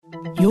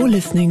You're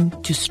listening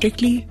to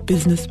Strictly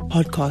Business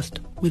Podcast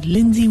with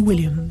Lindsay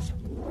Williams.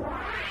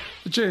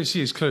 The JSE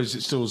has closed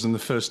its doors on the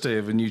first day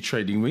of a new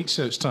trading week,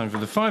 so it's time for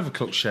the 5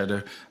 o'clock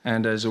shadow.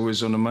 And as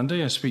always on a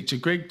Monday, I speak to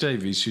Greg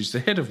Davies, who's the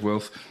head of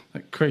wealth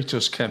at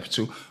Cratos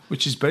Capital,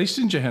 which is based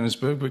in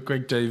Johannesburg, but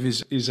Greg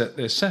Davies is at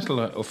their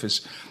satellite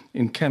office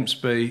in Camps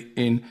Bay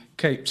in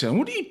Cape Town.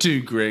 What do you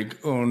do, Greg,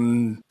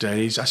 on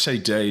days? I say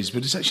days,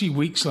 but it's actually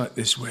weeks like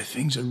this where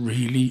things are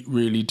really,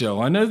 really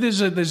dull. I know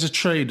there's a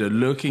trader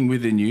lurking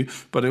within you,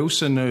 but I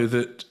also know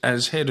that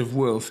as head of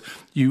wealth,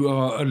 you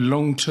are a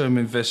long-term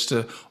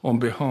investor on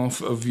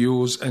behalf of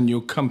yours and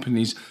your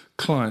company's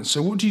clients.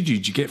 So what do? Do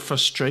you get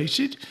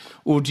frustrated?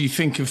 Or do you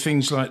think of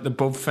things like the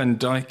Bob van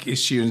Dijk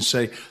issue and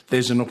say,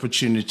 there's an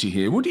opportunity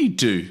here? What do you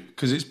do?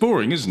 Because it's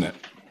boring, isn't it?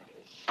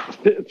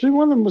 It's been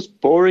one of the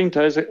most boring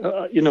days,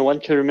 one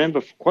can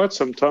remember for quite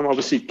some time.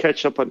 Obviously,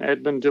 catch up on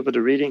admin, do a bit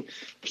of reading.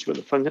 I've got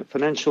the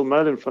Financial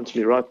Mail in front of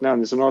me right now,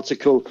 and there's an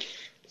article that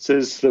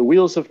says the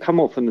wheels have come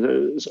off, and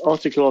there's an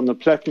article on the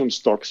platinum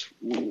stocks,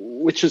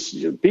 which has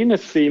been a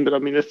theme, but I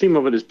mean, the theme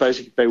of it is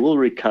basically they will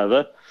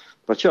recover.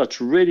 But yeah,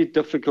 it's really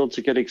difficult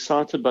to get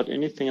excited about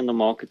anything in the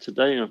market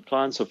today.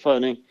 Clients are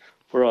phoning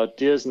for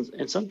ideas,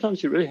 and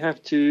sometimes you really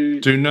have to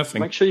do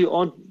nothing. Make sure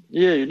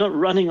you're not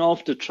running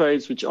after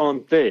trades which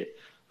aren't there.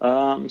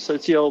 So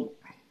it's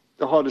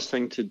the hardest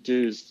thing to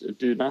do is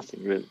do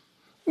nothing, really.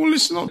 Well,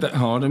 it's not that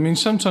hard. I mean,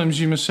 sometimes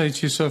you must say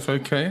to yourself,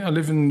 okay, I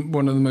live in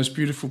one of the most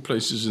beautiful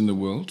places in the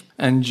world,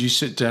 and you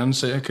sit down and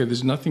say, okay,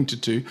 there's nothing to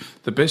do.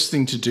 The best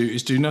thing to do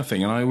is do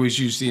nothing. And I always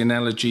use the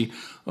analogy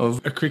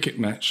of a cricket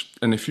match.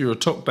 And if you're a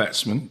top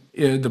batsman,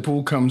 the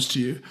ball comes to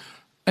you,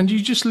 and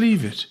you just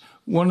leave it.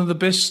 One of the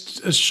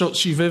best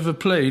shots you've ever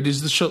played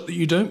is the shot that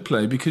you don't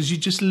play because you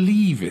just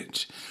leave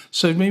it.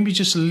 So maybe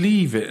just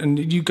leave it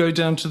and you go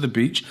down to the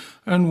beach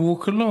and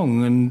walk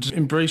along and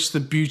embrace the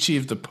beauty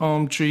of the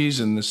palm trees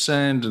and the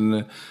sand and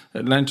the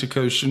Atlantic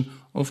Ocean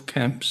of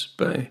Camps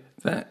Bay.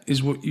 That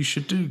is what you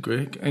should do,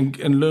 Greg,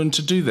 and learn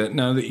to do that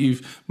now that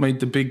you've made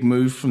the big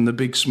move from the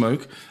big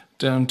smoke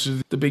down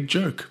to the big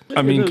joke.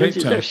 Cape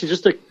Town.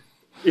 Actually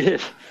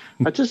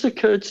it just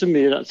occurred to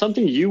me that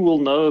something you will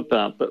know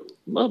about, but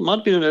it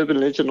might be an urban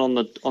legend on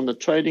the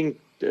trading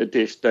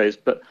desk days.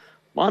 But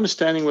my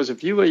understanding was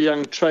if you were a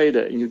young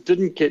trader and you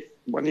didn't get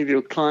one of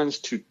your clients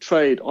to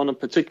trade on a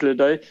particular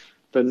day,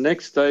 the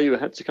next day you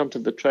had to come to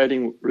the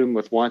trading room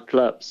with white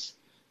gloves.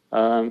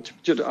 I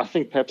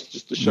think perhaps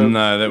just to show.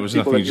 No, that was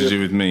nothing to do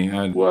with me.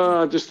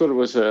 Well, I just thought it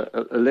was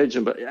a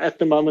legend. But at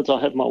the moment,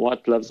 I have my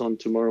white gloves on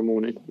tomorrow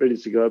morning, ready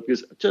to go,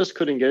 because I just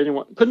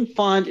couldn't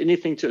find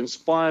anything to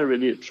inspire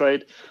really a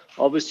trade.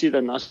 Obviously, the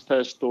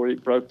Naspers story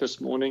broke this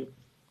morning.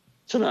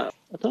 So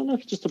I don't know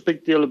if it's just a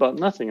big deal about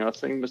nothing. I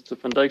think Mr.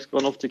 van Dijk's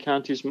gone off to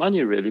count his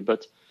money, really.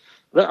 But,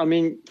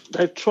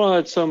 they've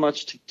tried so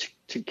much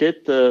to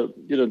get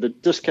the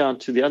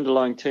discount to the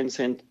underlying 10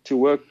 cent to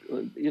work.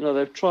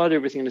 They've tried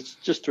everything, and it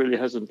just really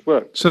hasn't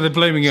worked. So they're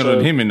blaming it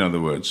on him, in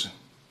other words?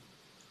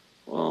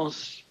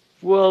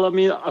 Well,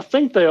 I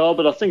think they are,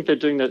 but I think they're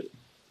doing that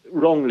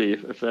wrongly,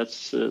 if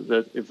that's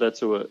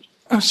a word.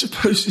 I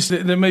suppose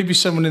there may be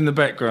someone in the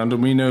background,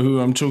 and we know who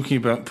I'm talking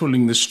about,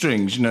 pulling the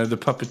strings, the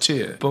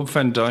puppeteer. Bob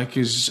van Dijk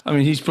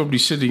he's probably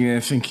sitting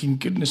there thinking,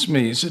 goodness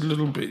me,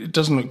 it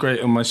doesn't look great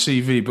on my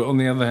CV, but on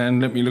the other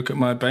hand, let me look at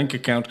my bank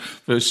account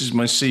versus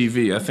my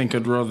CV. I think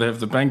I'd rather have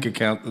the bank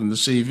account than the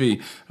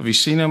CV. Have you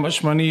seen how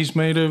much money he's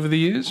made over the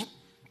years?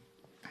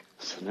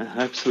 It's an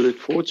absolute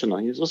fortune.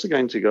 He's also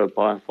going to go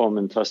buy a farm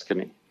in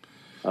Tuscany.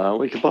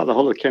 We could buy the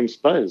whole of Camps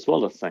Bay as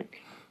well, I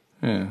think.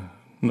 Yeah.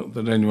 Not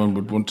that anyone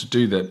would want to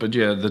do that, but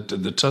yeah,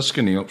 the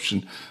Tuscany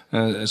option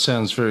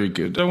sounds very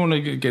good. I don't want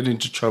to get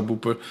into trouble,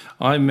 but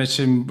I met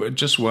him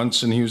just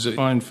once, and he was a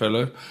fine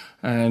fellow,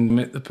 and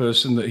met the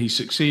person that he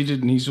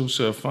succeeded, and he's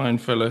also a fine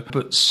fellow.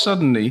 But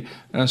suddenly,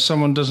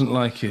 someone doesn't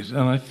like it,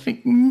 and I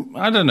think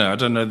I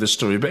don't know the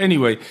story, but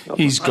anyway,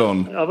 he's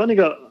gone. I've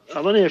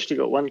only actually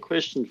got one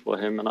question for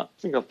him, and I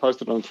think I've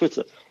posted it on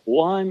Twitter.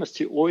 Why must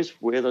he always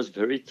wear those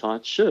very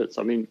tight shirts?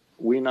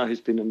 We know he's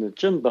been in the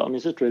gym, but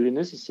is it really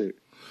necessary?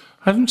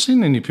 I haven't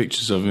seen any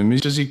pictures of him.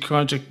 Does he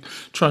try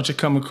to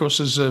come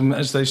across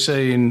as they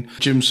say in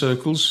gym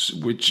circles,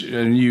 which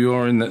you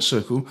are in that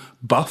circle,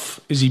 buff?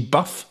 Is he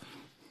buff?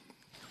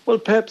 Well,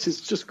 perhaps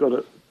he's just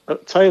got a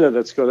tailor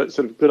that's got a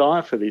sort of good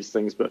eye for these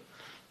things, but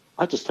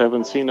I just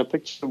haven't seen a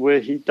picture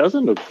where he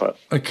doesn't look buff.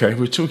 Okay,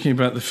 we're talking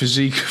about the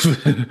physique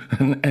of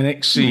an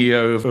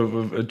ex-CEO of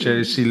a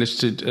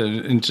JSE-listed,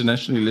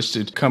 internationally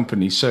listed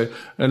company. So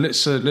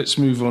let's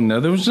move on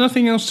now. There was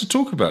nothing else to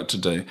talk about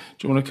today. Do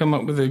you want to come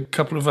up with a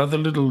couple of other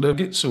little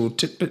nuggets or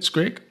tidbits,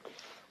 Greg?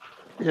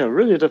 Yeah,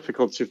 really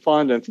difficult to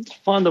find. I think to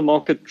find the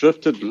market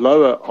drifted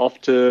lower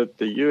after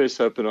the US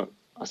Open.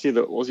 I see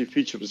the Aussie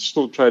future was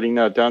still trading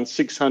now down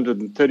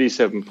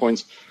 637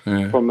 points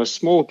from a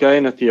small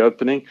gain at the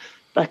opening.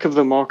 Back of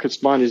the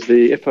market's mind is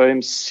the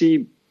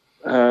FOMC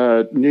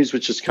news,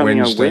 which is coming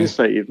out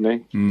Wednesday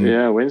evening.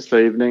 Yeah,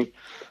 Wednesday evening.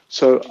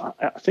 So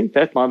I think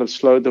that might have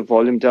slowed the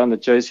volume down. The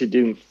JSE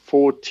doing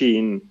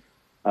 14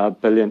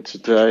 billion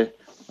today.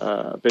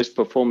 best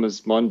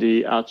performers,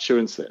 Mondi,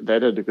 Outsurance,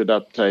 that had a good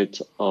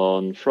update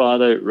on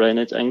Friday.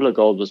 Rainet, Anglo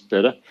Gold was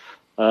better.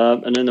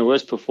 And then the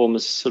worst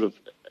performers, sort of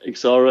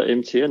Exara,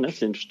 MTN,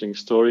 that's an interesting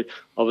story.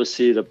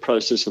 Obviously, the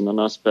process and the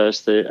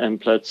NASBAS there,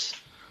 Amplats,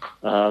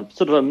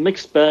 sort of a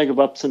mixed bag of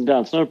ups and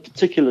downs. Not a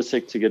particular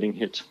sector getting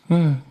hit.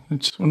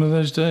 It's one of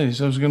those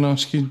days. I was going to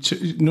ask you,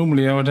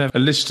 normally I would have a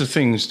list of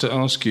things to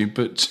ask you,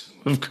 but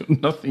I've got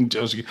nothing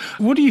to ask you.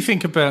 What do you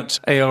think about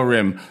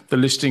ARM, the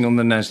listing on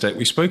the NASDAQ?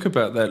 We spoke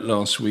about that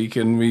last week,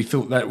 and we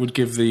thought that would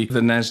give the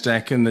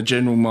NASDAQ and the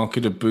general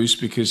market a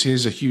boost, because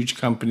here's a huge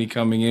company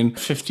coming in.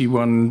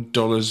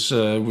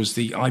 $51 was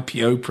the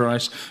IPO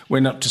price,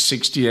 went up to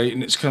 68,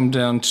 and it's come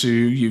down to,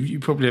 you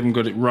probably haven't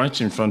got it right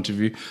in front of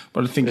you,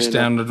 but I think it's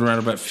down at around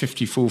about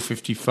 54,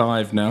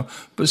 55 now,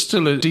 but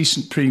still a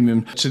decent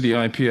premium to the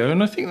IPO.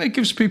 And I think that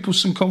gives people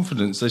some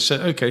confidence. They say,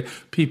 okay,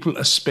 people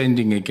are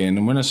spending again.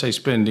 And when I say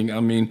spending, I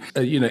mean,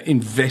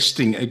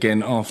 investing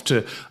again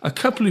after a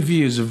couple of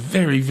years of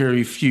very,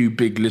 very few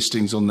big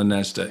listings on the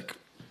NASDAQ.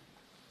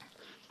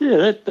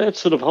 Yeah, that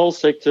sort of whole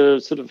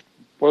sector sort of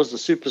was the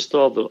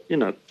superstar,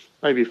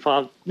 maybe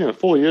 4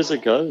 years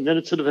ago. And then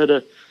it sort of had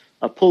a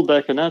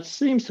pullback, and that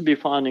seems to be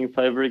finding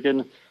favor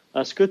again.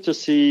 It's good to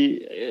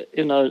see,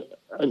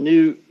 a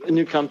new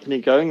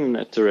company going in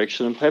that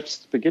direction, and perhaps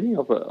the beginning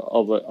of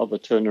a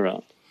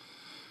turnaround.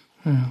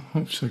 Yeah, I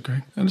hope so,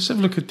 Greg. And let's have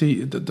a look at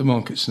the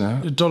markets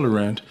now. The dollar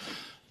rand,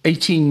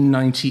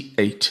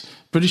 18.98.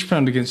 British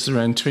pound against the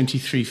rand,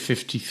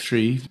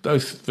 23.53,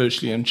 both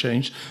virtually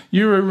unchanged.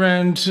 Euro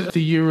rand,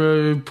 the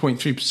euro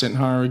 0.3%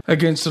 higher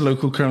against the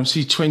local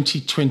currency,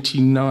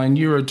 20.29.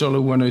 Euro dollar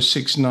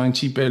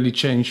 106.90, barely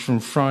changed from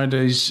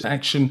Friday's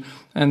action.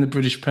 And the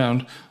British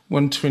pound,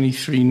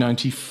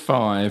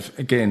 123.95,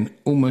 again,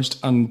 almost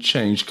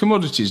unchanged.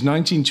 Commodities,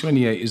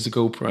 19.28 is the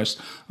gold price,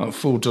 up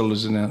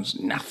 $4 an ounce.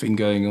 Nothing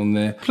going on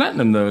there.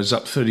 Platinum, though, is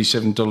up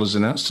 $37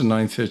 an ounce to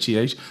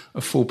 9.38, a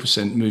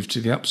 4% move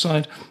to the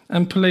upside.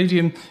 And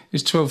palladium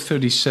is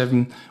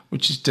 12.37,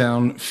 which is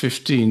down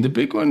 15. The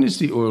big one is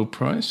the oil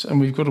price, and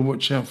we've got to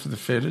watch out for the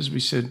Fed, as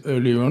we said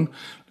earlier on.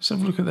 Let's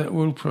have a look at that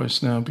oil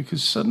price now,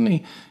 because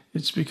suddenly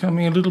it's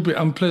becoming a little bit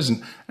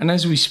unpleasant. And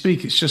as we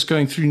speak, it's just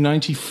going through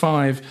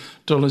 $95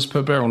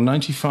 per barrel,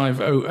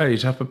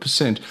 95.08, up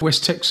 1%.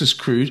 West Texas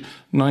crude,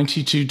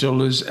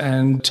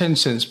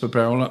 $92.10 per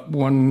barrel, up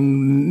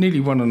nearly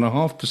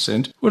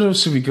 1.5%. What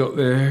else have we got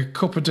there?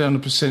 Copper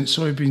down 1%,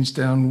 soybeans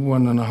down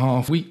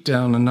 1.5%, wheat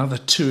down another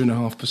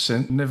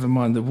 2.5%. Never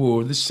mind the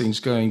war, this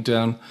thing's going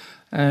down.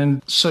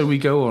 And so we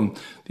go on.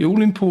 The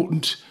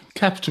all-important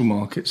capital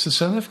markets, the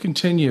South African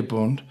 10-year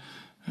bond,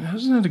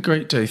 hasn't had a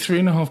great day,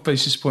 3.5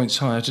 basis points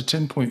higher to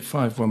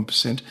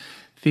 10.51%.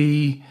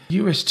 The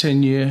US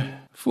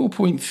 10-year,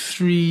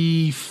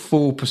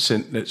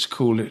 4.34%, let's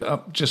call it,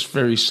 up just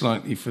very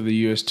slightly for the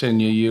US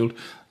 10-year yield,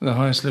 the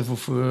highest level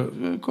for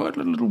quite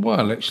a little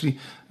while, actually.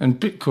 And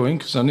Bitcoin,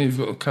 because I know you've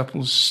got a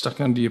couple stuck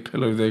under your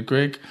pillow there,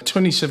 Greg,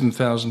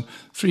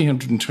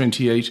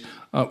 27,328,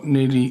 up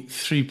nearly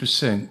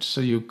 3%.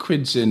 So your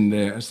quid's in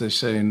there, as they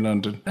say in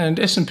London. And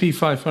S&P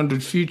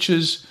 500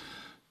 futures,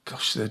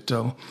 gosh, they're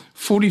dull.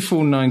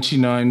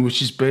 44.99,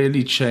 which is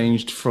barely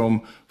changed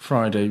from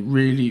Friday.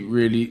 Really,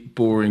 really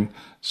boring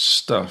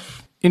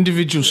stuff.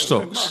 Individual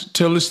stocks.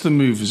 Tell us the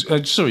movers.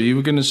 Sorry, you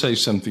were going to say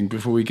something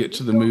before we get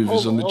to the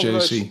movers on the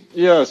JSE.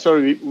 Yeah,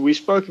 sorry. We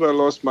spoke about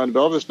last month, but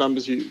all those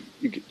numbers you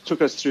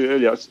took us through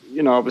earlier.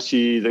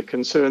 Obviously the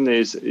concern there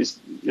is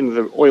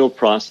the oil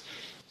price.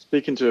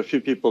 Speaking to a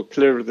few people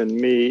clearer than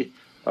me,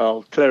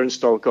 Clarence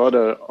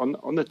Delgado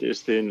on the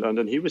desk there in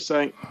London, he was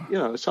saying,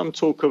 some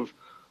talk of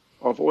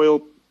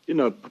oil,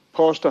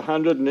 past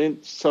 100, and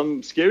then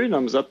some scary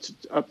numbers up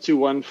to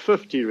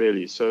 150,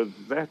 really. So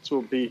that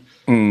will be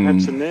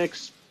perhaps the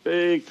next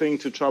big thing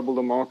to trouble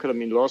the market. I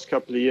mean, last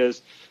couple of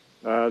years,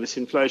 this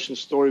inflation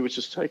story, which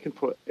has taken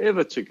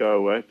forever to go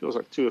away, it feels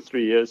like 2 or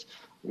 3 years.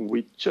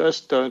 We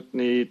just don't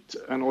need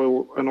an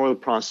oil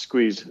price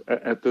squeeze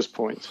at this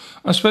point.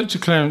 I spoke to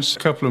Clarence a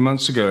couple of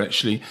months ago,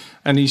 actually,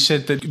 and he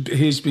said that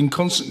he's been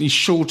constantly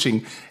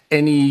shorting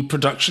any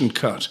production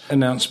cut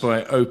announced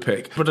by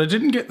OPEC. But I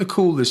didn't get the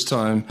call this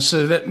time.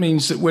 So that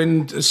means that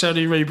when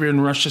Saudi Arabia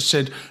and Russia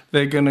said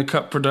they're going to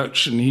cut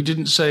production, he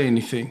didn't say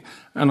anything.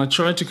 And I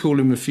tried to call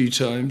him a few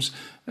times,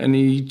 and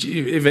he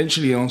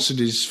eventually answered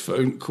his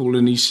phone call,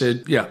 and he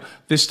said, yeah,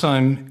 this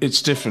time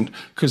it's different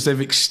because they've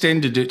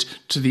extended it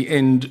to the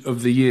end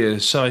of the year.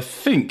 So I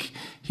think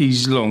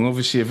he's long,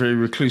 obviously a very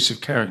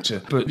reclusive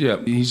character. But yeah,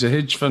 he's a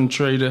hedge fund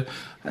trader.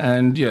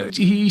 And yeah,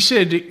 he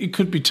said it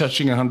could be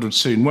touching 100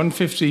 soon.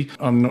 150,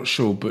 I'm not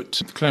sure,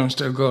 but Clarence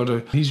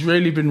Delgado, he's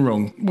rarely been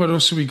wrong. What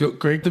else have we got,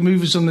 Greg? The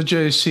movers on the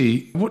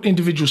JSE. What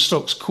individual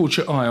stocks caught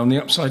your eye on the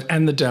upside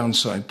and the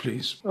downside,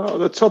 please?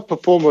 The top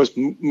performer was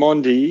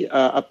Mondi,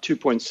 up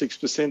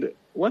 2.6%.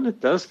 One that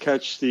does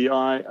catch the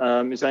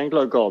eye is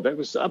Anglo Gold. That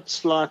was up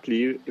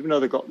slightly, even though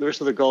the rest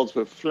of the golds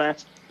were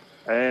flat.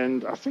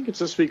 And I think it's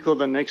this week or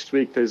the next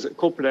week, there's a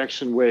corporate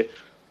action where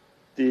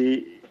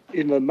the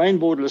main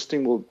board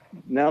listing will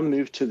now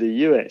move to the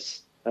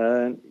US.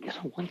 And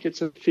one gets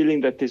a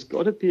feeling that there's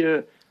got to be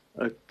a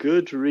a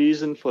good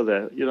reason for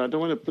that. I don't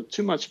want to put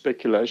too much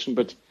speculation,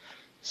 but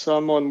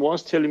someone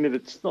was telling me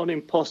that it's not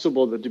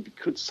impossible that it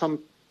could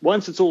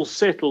once it's all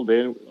settled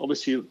there,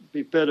 obviously it'd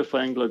be better for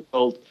Anglo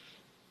Gold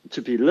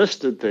to be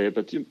listed there,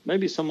 but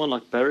maybe someone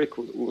like Barrick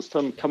will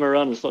come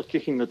around and start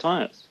kicking the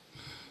tires.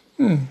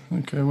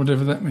 Okay,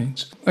 whatever that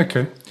means.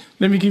 Okay,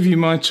 let me give you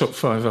my top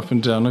 5 up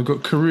and down. I've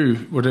got Karoo,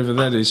 whatever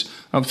that is,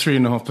 up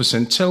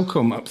 3.5%.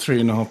 Telkom up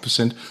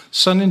 3.5%.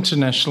 Sun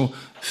International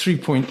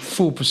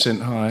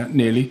 3.4% higher,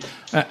 nearly.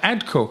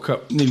 Adcock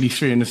up nearly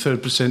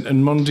 3.33%,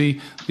 and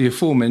Mondi, the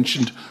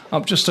aforementioned,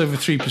 up just over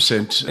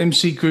 3%.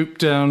 MC Group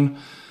down.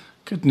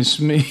 Goodness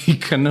me,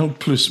 Canal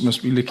Plus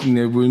must be licking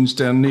their wounds,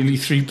 down nearly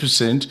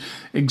 3%.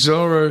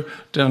 Exaro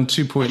down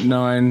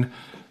 2.9%.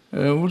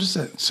 What is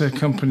that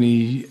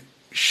company?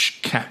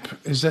 Cap.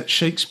 Is that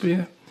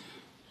Shakespeare?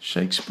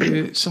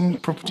 Some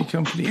property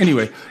company.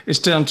 Anyway, it's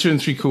down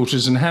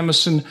 2.75%, and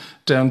Hammerson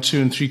down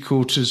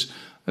 2.75%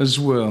 as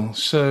well.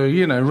 So,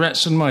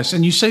 rats and mice.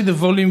 And you say the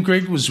volume,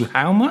 Greg, was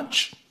how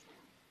much?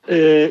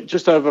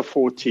 Just over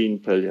 14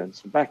 billion.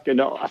 So back,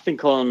 I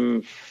think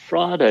on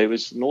Friday it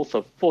was north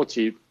of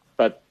 40,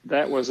 but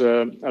that was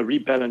a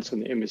rebalance in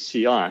the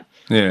MSCI.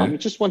 Yeah. I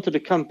just wanted to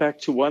come back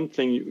to one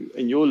thing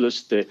in your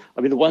list there.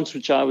 The ones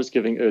which I was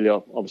giving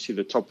earlier, obviously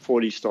the top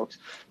 40 stocks,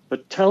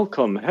 but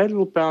Telkom had a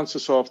little bounce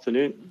this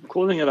afternoon,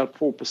 calling it up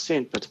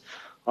 4%, but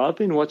I've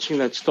been watching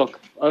that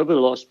stock over the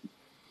last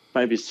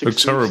maybe 6 weeks.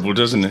 Looks horrible,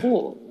 doesn't it?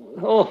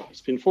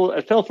 It's been full.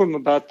 It fell from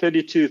about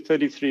 32,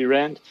 33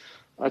 Rand.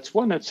 It's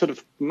one that sort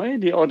of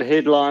made the odd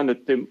headline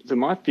that there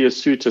might be a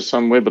suitor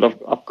somewhere, but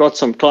I've got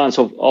some clients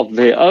of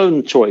their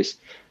own choice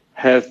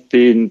have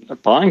been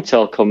buying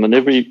Telkom, and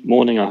every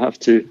morning I have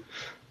to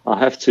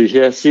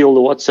see all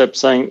the WhatsApp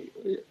saying,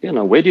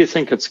 where do you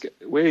think this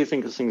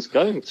thing's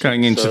going to?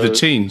 Going into the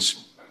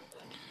teens.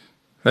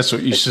 That's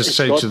what you used to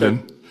say to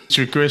them. It's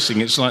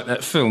regressing. It's like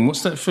that film.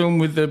 What's that film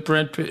with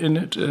Brad Pitt in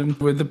it,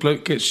 where the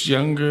bloke gets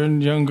younger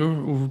and younger,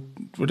 or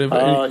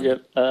whatever? Yeah.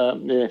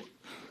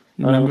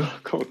 Remember?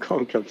 Can't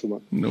come to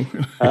mind. No.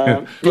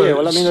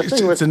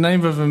 It's the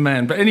name of a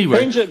man. But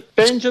anyway.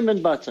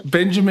 Benjamin Button.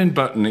 Benjamin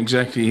Button,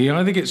 exactly. He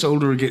either gets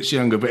older or gets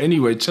younger. But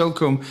anyway,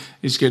 Telkom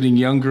is getting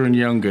younger and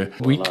younger,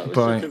 week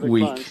by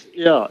week. Clients.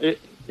 Yeah,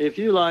 if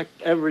you like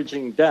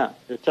averaging down,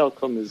 the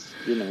Telkom is,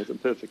 the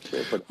perfect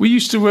share. But we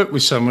used to work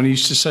with someone who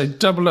used to say,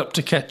 double up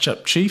to catch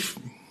up, Chief.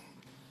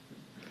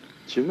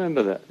 Do you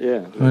remember that?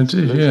 Yeah. I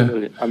do, yeah.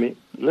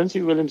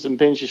 Lindsay Williams and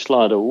Benji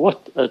Schleider,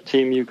 what a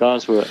team you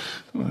guys were.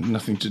 Well,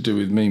 nothing to do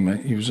with me,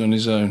 mate. He was on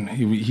his own.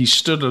 He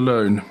stood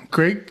alone.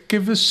 Greg,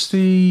 give us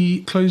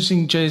the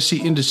closing JSE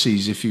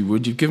indices, if you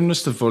would. You've given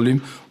us the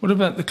volume. What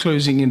about the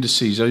closing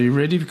indices? Are you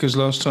ready? Because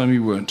last time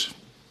you weren't.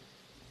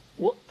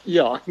 Well,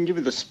 yeah, I can give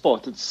you the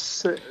spot.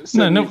 It's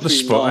no, not the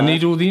spot. I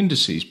need all the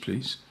indices,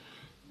 please.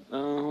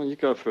 You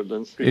go for it,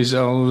 Lindsay.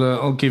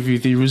 I'll give you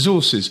the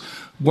resources.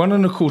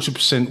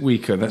 1.25%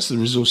 weaker. That's the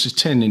resources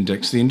 10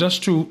 index. The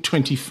industrial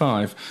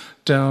 25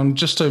 down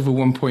just over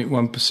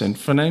 1.1%.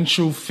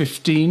 Financial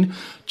 15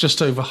 just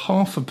over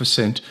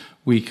 0.5%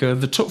 weaker.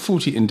 The top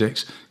 40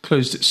 index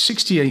closed at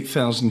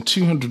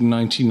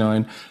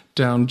 68,299.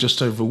 Down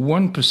just over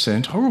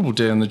 1%. Horrible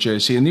day on the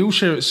JSE. And the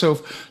all-share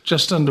itself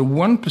just under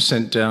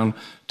 1% down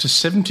to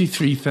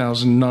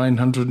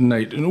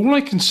 73,908. And all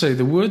I can say,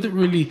 the word that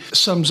really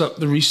sums up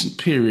the recent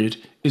period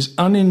is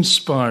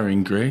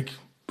uninspiring, Greg.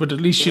 But at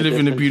least you live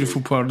in a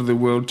beautiful part of the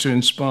world to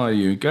inspire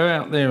you. Go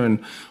out there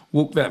and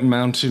walk that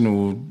mountain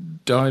or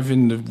dive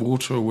in the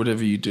water or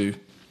whatever you do.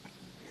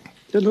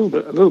 A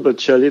little bit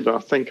chilly, but I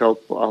think I'll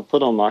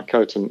put on my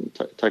coat and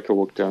take a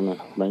walk down the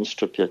main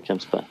strip here at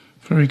Kemps Bay.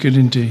 Very good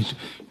indeed.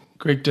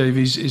 Greg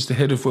Davies is the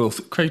head of wealth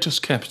at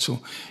Cratos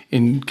Capital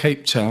in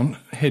Cape Town.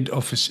 Head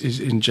office is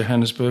in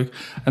Johannesburg.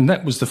 And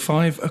that was the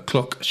 5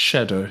 o'clock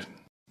shadow.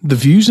 The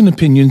views and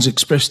opinions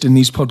expressed in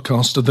these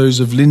podcasts are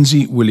those of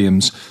Lindsay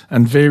Williams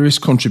and various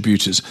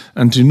contributors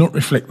and do not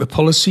reflect the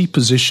policy,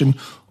 position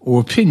or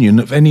opinion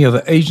of any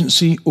other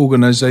agency,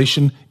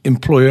 organisation,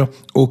 employer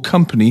or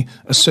company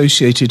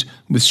associated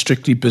with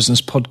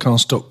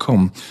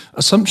strictlybusinesspodcast.com.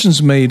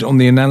 Assumptions made on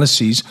the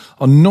analyses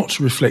are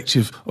not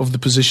reflective of the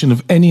position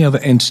of any other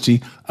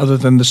entity other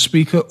than the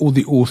speaker or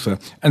the author.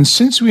 And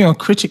since we are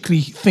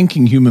critically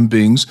thinking human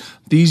beings,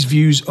 these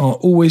views are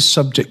always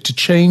subject to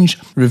change,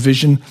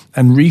 revision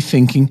and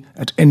rethinking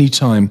at any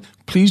time.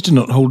 Please do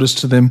not hold us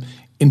to them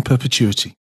in perpetuity.